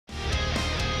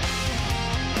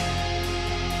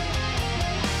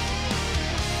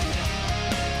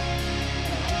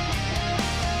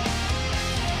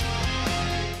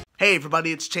Hey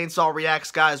everybody, it's Chainsaw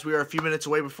Reacts, guys. We are a few minutes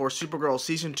away before Supergirl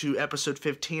Season 2, Episode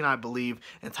 15, I believe,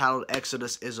 entitled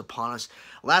Exodus is Upon Us.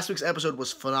 Last week's episode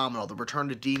was phenomenal. The return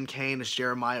to Dean Cain as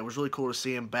Jeremiah. It was really cool to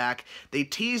see him back. They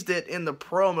teased it in the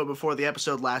promo before the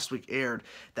episode last week aired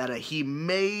that he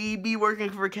may be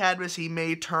working for Cadmus, he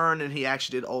may turn, and he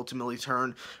actually did ultimately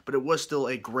turn, but it was still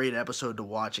a great episode to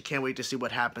watch. I can't wait to see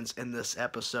what happens in this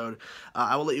episode.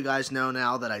 I will let you guys know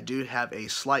now that I do have a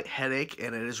slight headache,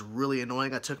 and it is really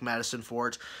annoying. I took medicine for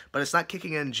it, but it's not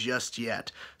kicking in just yet.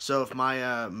 So if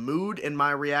my mood and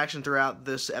my reaction throughout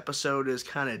this episode is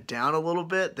kind of down a little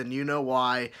bit, then you know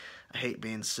why. I hate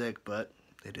being sick, but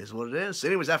it is what it is.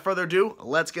 Anyways, without further ado,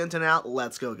 let's get into now.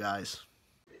 Let's go, guys.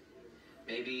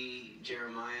 Maybe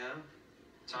Jeremiah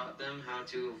taught them how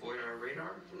to avoid our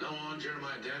radar? From now on,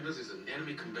 Jeremiah Danvers is an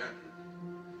enemy combatant.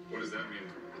 What does that mean?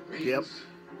 It means Yep.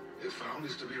 if found,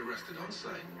 is to be arrested on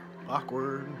sight.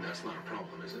 Awkward. That's not a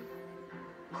problem, is it?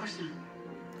 Of course not.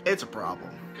 It's a problem.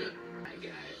 Good. I got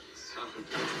it.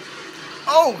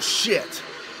 Oh, shit!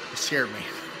 It scared me.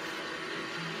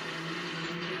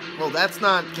 Well, that's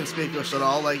not conspicuous at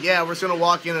all. Like, yeah, we're just gonna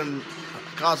walk in and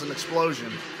cause an explosion.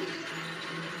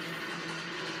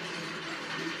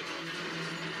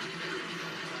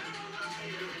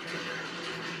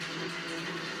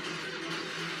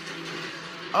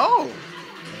 Oh!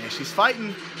 Yeah, she's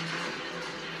fighting.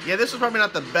 Yeah, this is probably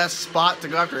not the best spot to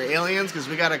go after aliens, because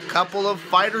we got a couple of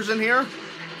fighters in here.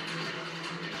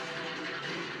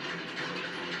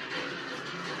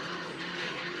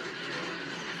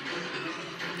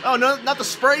 Oh, no, not the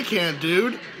spray can,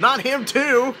 dude. Not him,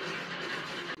 too.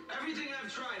 Everything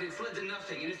I've tried, it's led to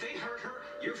nothing. And if they hurt her,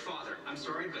 your father, I'm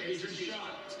sorry, but he's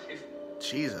shot.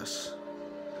 Jesus.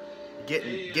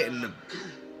 Getting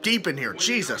deep in here.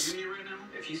 Jesus.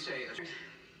 If you say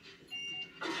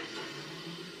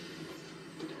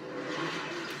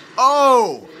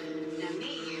Oh!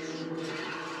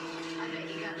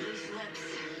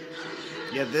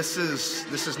 Yeah, this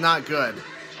is not good.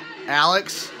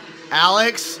 Alex,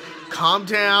 calm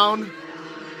down.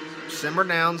 Simmer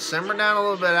down a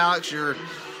little bit, Alex. You're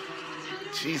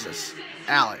Jesus.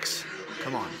 Alex,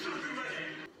 come on.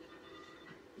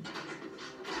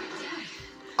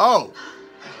 Oh!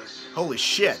 Alice, Holy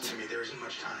shit. listen to me, there isn't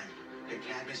much time. And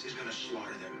Cadmus is gonna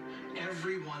slaughter them.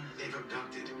 Everyone they've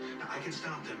abducted. Now, I can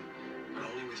stop them, but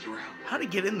only with your help. How'd he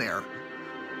get in there?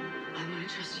 I'm gonna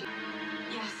trust you.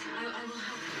 Yes, I will help.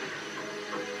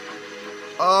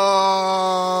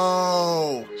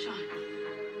 Oh! Sean,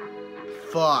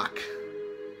 Fuck.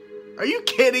 Are you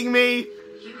kidding me?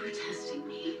 you were testing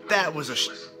me. That was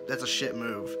that's a shit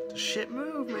move. It's a shit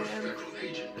move, You're a man. federal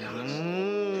agent, Alice.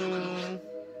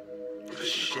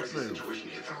 Shit This move. situation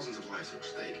here, thousands of lives at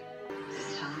stake.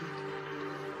 This time,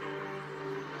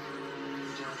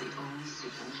 you're the only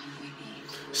Superman we need.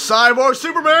 Cyborg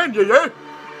Superman, yeah.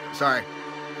 Sorry.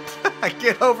 I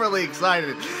get overly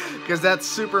excited because that's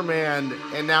Superman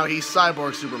and now he's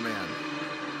Cyborg Superman.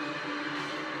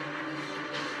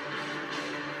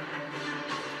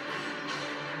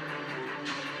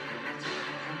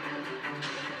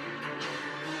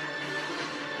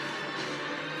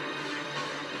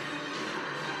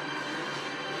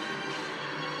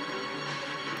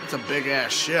 It's a big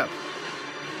ass ship.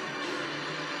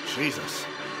 Jesus.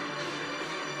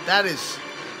 That is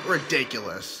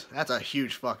ridiculous. That's a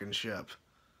huge fucking ship.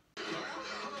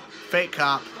 Fake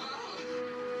cop.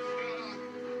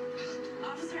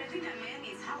 Officer, I think that man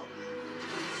needs help.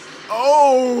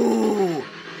 Oh!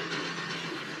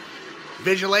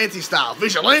 Vigilante style.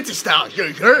 Vigilante style. Yeah, yeah.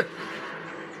 We can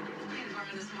borrow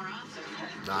this more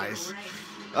often. Nice.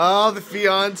 Oh, the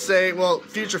fiance. Well,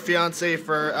 future fiance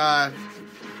for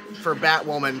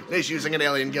Batwoman is using an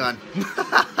alien gun.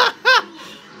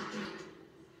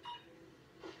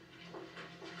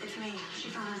 It's me. She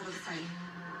found us with sight.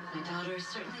 My daughter is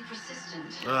certainly persistent,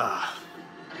 Ugh.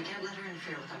 but I can't let her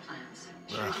interfere with our plans.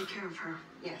 Should I take care of her?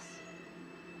 Yes,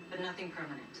 but nothing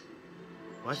permanent.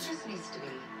 What? She just needs to be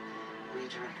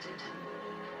redirected.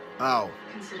 Oh.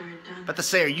 Consider it done. But to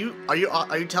say, are you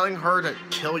telling her to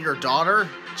kill your daughter?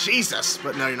 Jesus!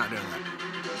 But no, you're not doing that.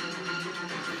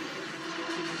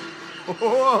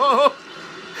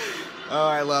 Oh,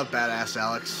 I love badass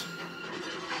Alex.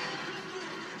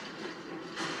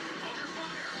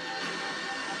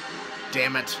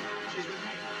 Damn it.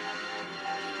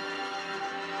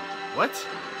 What?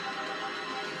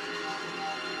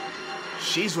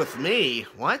 She's with me?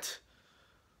 What?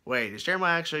 Wait, is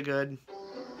Jeremiah actually good?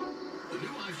 The new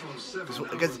iPhone 7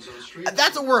 Because runs on stream.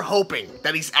 that's what we're hoping,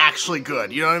 that he's actually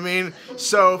good, you know what I mean?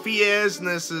 So if he is, and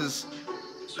this is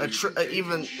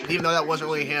even though that wasn't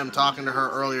really him talking to her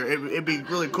earlier, it'd be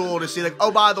really cool to see, like,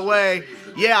 oh, by the way,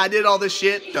 yeah, I did all this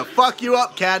shit to fuck you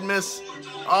up, Cadmus.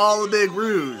 All the big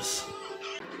ruse.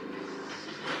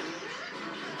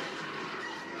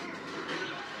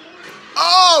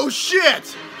 Oh,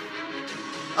 shit!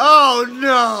 Oh,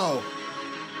 no!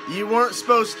 You weren't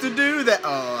supposed to do that.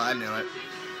 Oh, I knew it.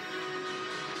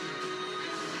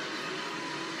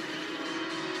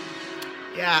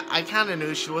 Yeah, I kind of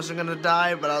knew she wasn't gonna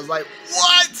die, but I was like,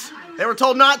 what? They were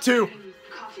told not to.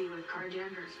 Coffee with car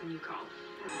Danvers when you called.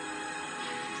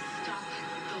 Stop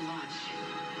the launch.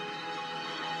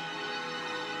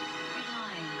 You're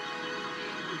lying.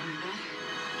 You heard that?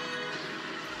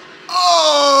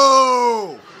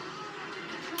 Oh!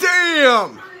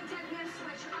 Damn!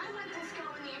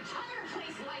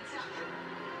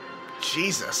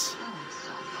 Jesus.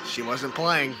 She wasn't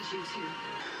playing.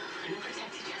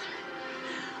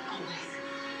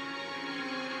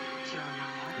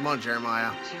 Come on,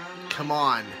 Jeremiah. Come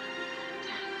on.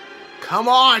 Come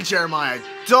on, Jeremiah.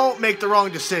 Don't make the wrong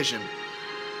decision.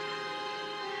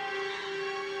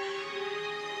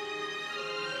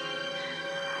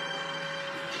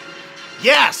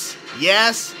 Yes!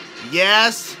 Yes!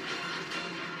 Yes!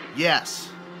 Yes.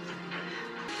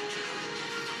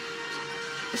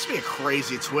 This would be a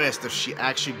crazy twist if she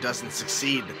actually doesn't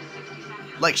succeed.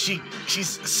 Like,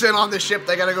 she's sent on the ship,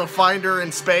 they gotta go find her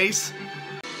in space.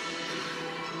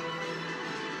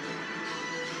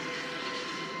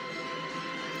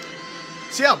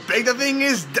 See how big the thing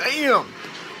is? Damn!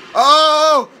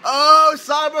 Oh! Oh!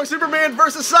 Cyborg Superman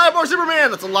versus Cyborg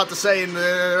Superman! That's a lot to say in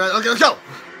the... Okay, let's go!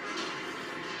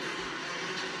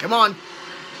 Come on!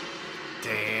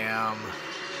 Damn.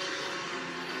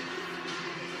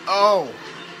 Oh!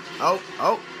 Oh!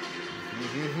 Oh!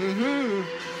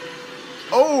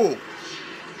 Oh!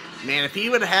 Man, if he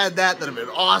would have had that, that'd have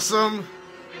been awesome.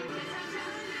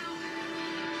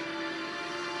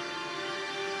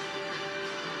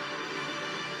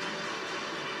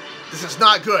 This is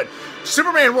not good.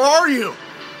 Superman, where are you?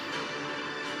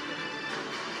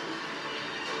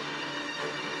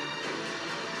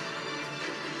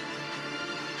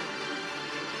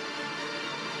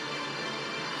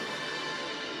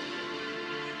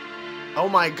 Oh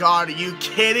my God, are you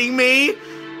kidding me?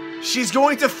 She's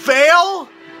going to fail?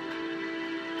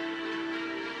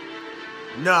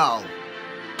 No.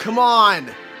 Come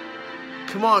on.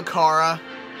 Come on, Kara.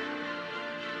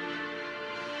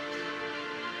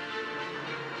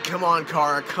 Come on,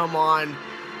 Kara. Come on.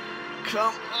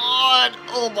 Come on.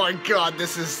 Oh my God,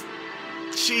 this is...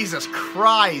 Jesus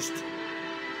Christ.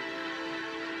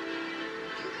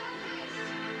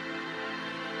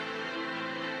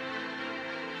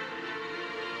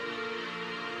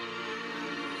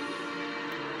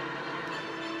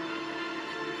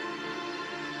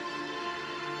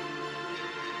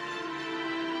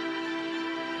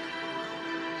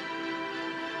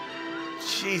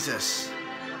 Jesus.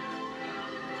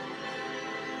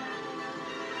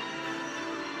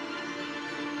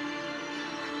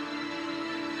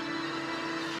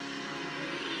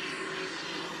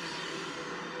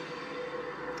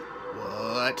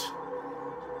 What?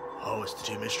 Oh, it's the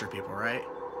two mystery people, right?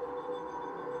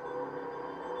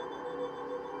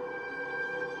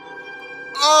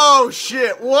 Oh,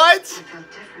 shit, what? I felt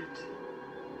different.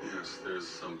 Yes, there's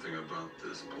something about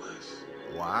this place.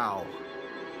 Wow.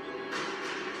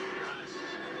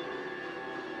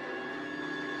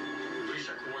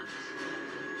 Reset coordinates.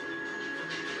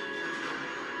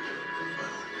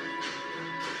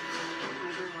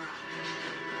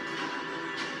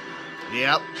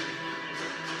 Yep.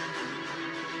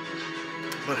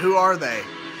 But who are they?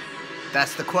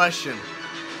 That's the question.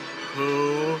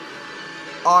 Who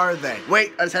are they?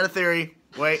 Wait, I just had a theory.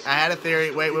 Wait, I had a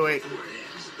theory. Wait.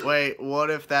 Wait, what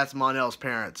if that's Mon-El's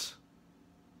parents?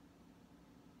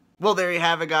 Well, there you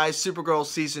have it, guys. Supergirl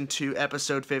Season 2,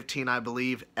 Episode 15, I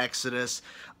believe, Exodus.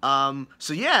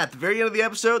 So yeah, at the very end of the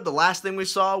episode, the last thing we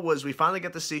saw was we finally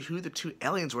got to see who the two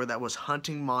aliens were that was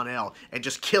hunting Mon-El and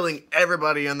just killing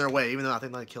everybody on their way, even though I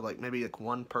think they killed, like, maybe, like,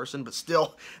 one person, but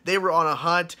still, they were on a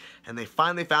hunt, and they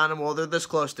finally found him. Well, they're this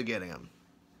close to getting him.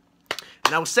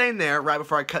 And I was saying there, right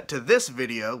before I cut to this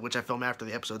video, which I filmed after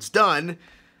the episode's done,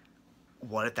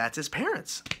 what if that's his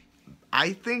parents?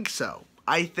 I think so.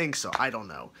 I don't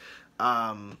know.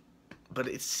 But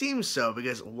it seems so,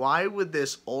 because why would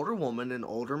this older woman and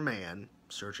older man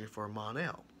searching for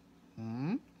Mon-El?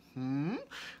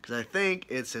 Because I think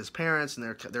it's his parents, and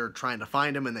they're trying to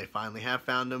find him, and they finally have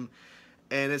found him,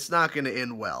 and it's not going to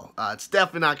end well. It's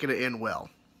definitely not going to end well.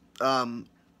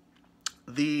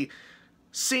 The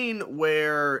scene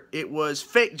where it was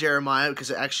fake Jeremiah,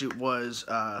 because it actually was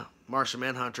Martian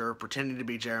Manhunter, pretending to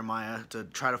be Jeremiah to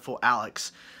try to fool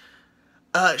Alex.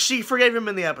 She forgave him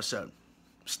in the episode.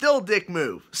 Still a dick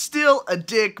move. Still a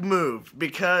dick move,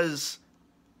 because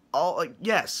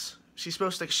yes,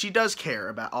 she does care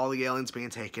about all the aliens being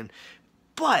taken,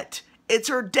 but it's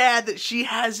her dad that she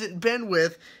hasn't been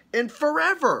with in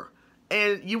forever.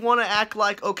 And you want to act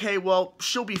like, okay, well,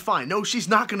 she'll be fine. No, she's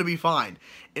not going to be fine.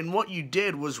 And what you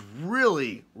did was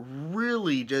really,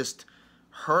 really just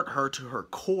hurt her to her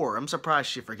core. I'm surprised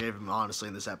she forgave him, honestly,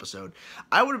 in this episode.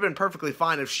 I would have been perfectly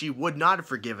fine if she would not have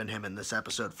forgiven him in this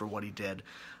episode for what he did.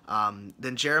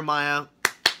 Then Jeremiah,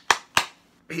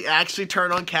 he actually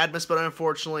turned on Cadmus, but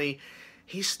unfortunately,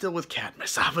 he's still with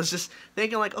Cadmus. I was just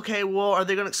thinking, like, okay, well, are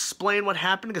they going to explain what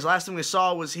happened? Because last thing we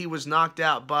saw was he was knocked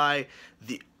out by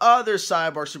the other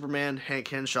Cyborg Superman, Hank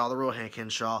Henshaw, the real Hank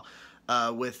Henshaw,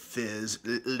 with his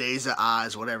laser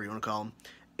eyes, whatever you want to call him.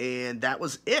 And that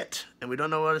was it. And we don't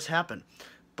know what has happened.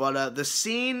 But the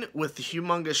scene with the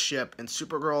humongous ship and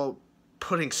Supergirl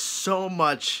putting so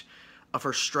much of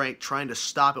her strength trying to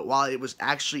stop it while it was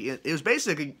actually it was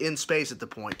basically in space at the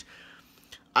point.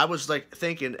 I was like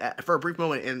thinking for a brief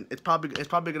moment, and it's probably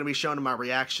going to be shown in my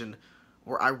reaction,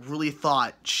 where I really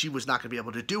thought she was not going to be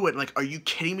able to do it. Like, are you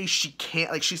kidding me? She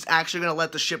can't. Like, she's actually going to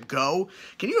let the ship go?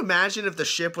 Can you imagine if the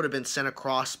ship would have been sent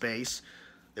across space?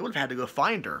 They would have had to go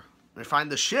find her and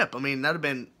find the ship. I mean, that would have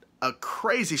been a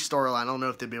crazy storyline. I don't know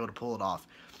if they'd be able to pull it off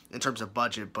in terms of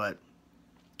budget, but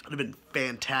it would have been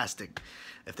fantastic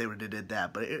if they would have did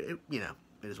that. But it you know,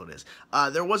 it is what it is.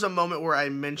 There was a moment where I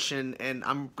mentioned, and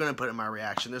I'm going to put it in my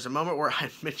reaction, there's a moment where I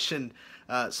mentioned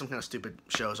some kind of stupid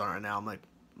shows on right now. I'm like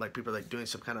people are like doing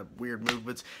some kind of weird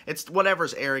movements. It's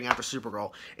whatever's airing after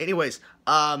Supergirl. Anyways,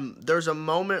 there's a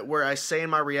moment where I say in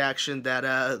my reaction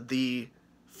that the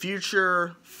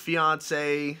future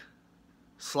fiance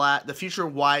the future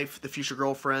wife, the future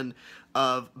girlfriend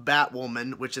of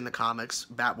Batwoman, which in the comics,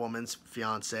 Batwoman's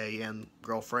fiance and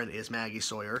girlfriend is Maggie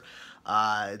Sawyer.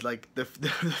 Like the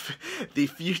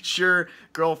future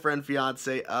girlfriend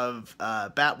fiance of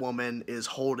Batwoman is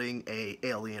holding a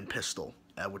alien pistol,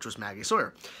 which was Maggie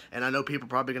Sawyer. And I know people are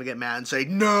probably gonna get mad and say,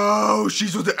 "No,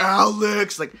 she's with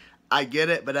Alex." Like, I get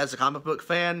it, but as a comic book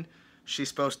fan, she's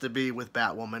supposed to be with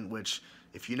Batwoman. Which,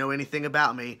 if you know anything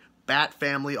about me, Bat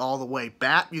family all the way.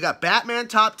 You got Batman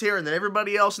top tier, and then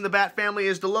everybody else in the Bat family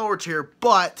is the lower tier,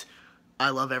 but I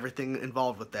love everything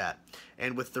involved with that.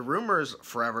 And with the rumors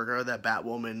forever ago that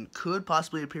Batwoman could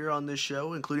possibly appear on this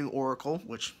show, including Oracle,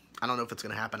 which I don't know if it's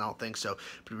going to happen, I don't think so,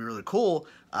 but it would be really cool,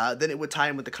 then it would tie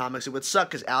in with the comics. It would suck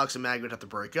because Alex and Maggie would have to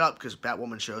break up because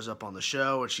Batwoman shows up on the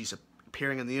show and she's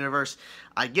appearing in the universe.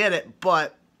 I get it,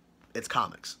 but it's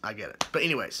comics. I get it. But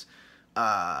anyways,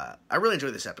 I really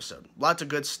enjoyed this episode. Lots of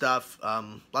good stuff.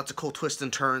 Lots of cool twists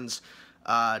and turns.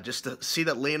 Just to see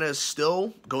that Lena is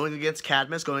still going against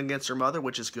Cadmus, going against her mother,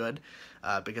 which is good,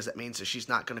 because that means that she's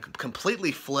not going to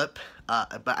completely flip.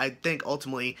 But I think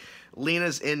ultimately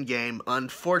Lena's endgame,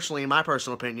 unfortunately, in my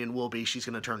personal opinion, will be she's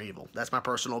going to turn evil. That's my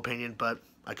personal opinion, but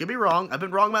I could be wrong. I've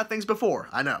been wrong about things before.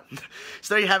 I know.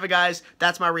 So there you have it, guys.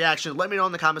 That's my reaction. Let me know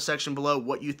in the comment section below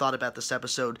what you thought about this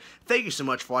episode. Thank you so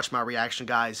much for watching my reaction,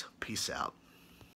 guys. Peace out.